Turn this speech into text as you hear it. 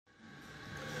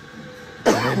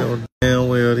know damn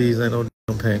well these ain't no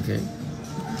damn pancakes.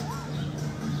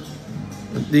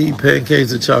 These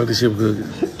pancakes are chocolate chip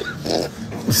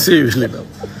cookies. Seriously though.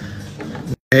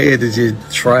 I had to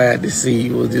just try to see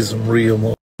it was just some real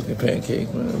motherfucking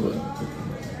pancakes, man. But,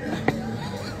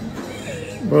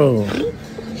 bro,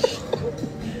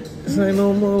 this ain't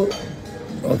no more.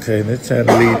 Okay, let's try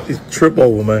to leave this trip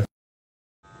over, man.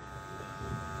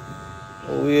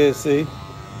 Oh yeah, see?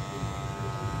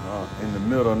 In the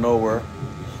middle of nowhere.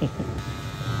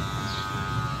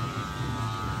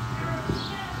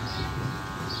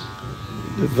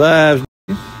 The vibes.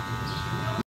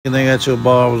 And they got your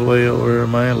barbers way over here,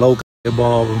 man. Local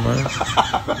barber, man.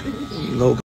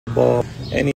 Local barber.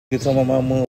 And he talking about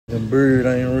my motherfucking beard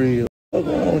ain't real. What's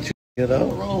wrong with you, get out?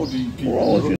 What's wrong with you, people? What's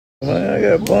wrong with you, man? I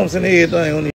got bumps and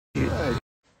everything on these shit.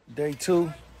 Day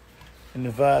 2, and the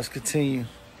vibes continue.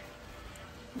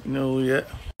 You know who yet?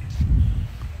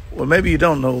 Well, maybe you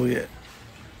don't know who yet.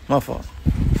 My fault.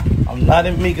 I'm not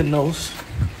in Mykonos,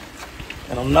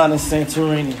 and I'm not in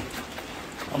Santorini.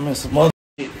 I'm in some other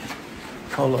shit.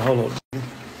 Hold on.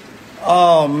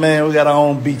 Oh, man, we got our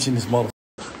own beach in this motherfucker.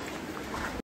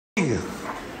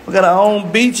 We got our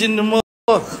own beach in the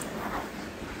motherfucker.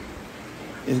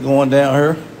 It's going down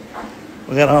here.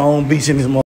 We got our own beach in this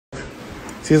motherfucker.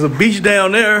 See, there's a beach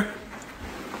down there,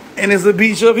 and there's a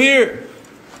beach up here.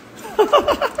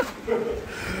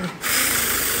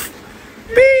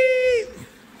 Beep.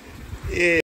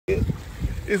 Yeah.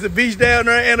 There's a beach down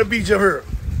there and a beach up here.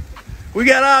 We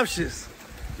got options.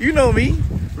 You know me.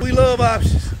 We love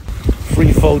options.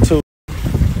 Free photo.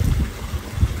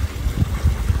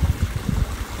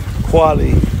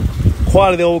 Quality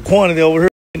over quantity over here.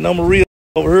 Number real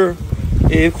over here.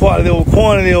 Yeah, quality over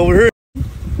quantity over here.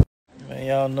 Man,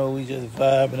 y'all know we just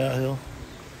vibing out here.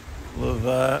 Little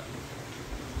vibe.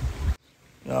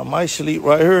 Y'all might sleep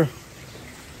right here.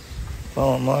 I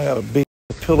don't know. I got a big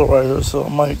pillow right here, so I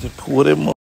might just pull them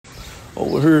up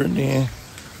over here and then,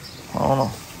 I don't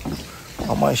know.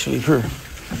 I might sleep here.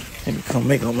 Let me come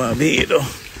make on my bed though.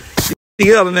 Get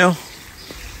together now.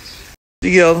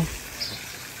 Together.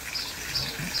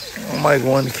 I might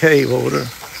go in the cave over there.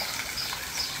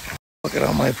 Fuck it,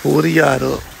 I might pull the yacht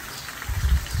up.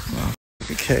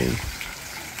 The cave.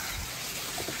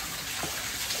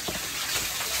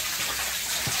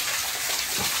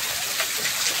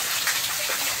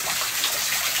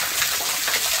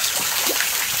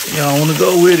 Y'all wanna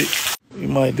go with it? We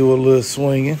might do a little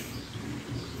swinging.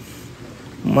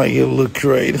 Might get a little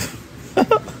creative.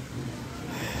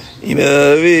 You know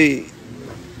what I mean?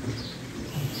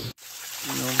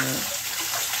 You know, man.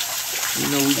 You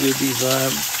know we just be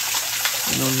vibing.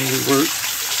 You know, niggas work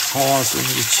hard, so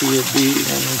niggas chill big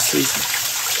on them season.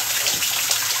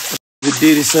 What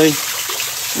did it say?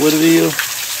 What it is?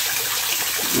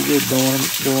 We just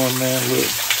doing, man, look.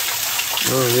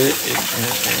 Love it and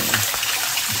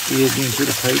still getting to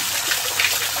the paper.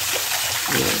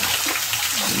 Yeah.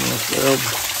 You know,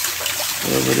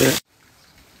 forever that.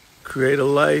 Create a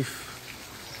life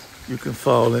you can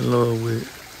fall in love with.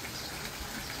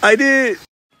 I did.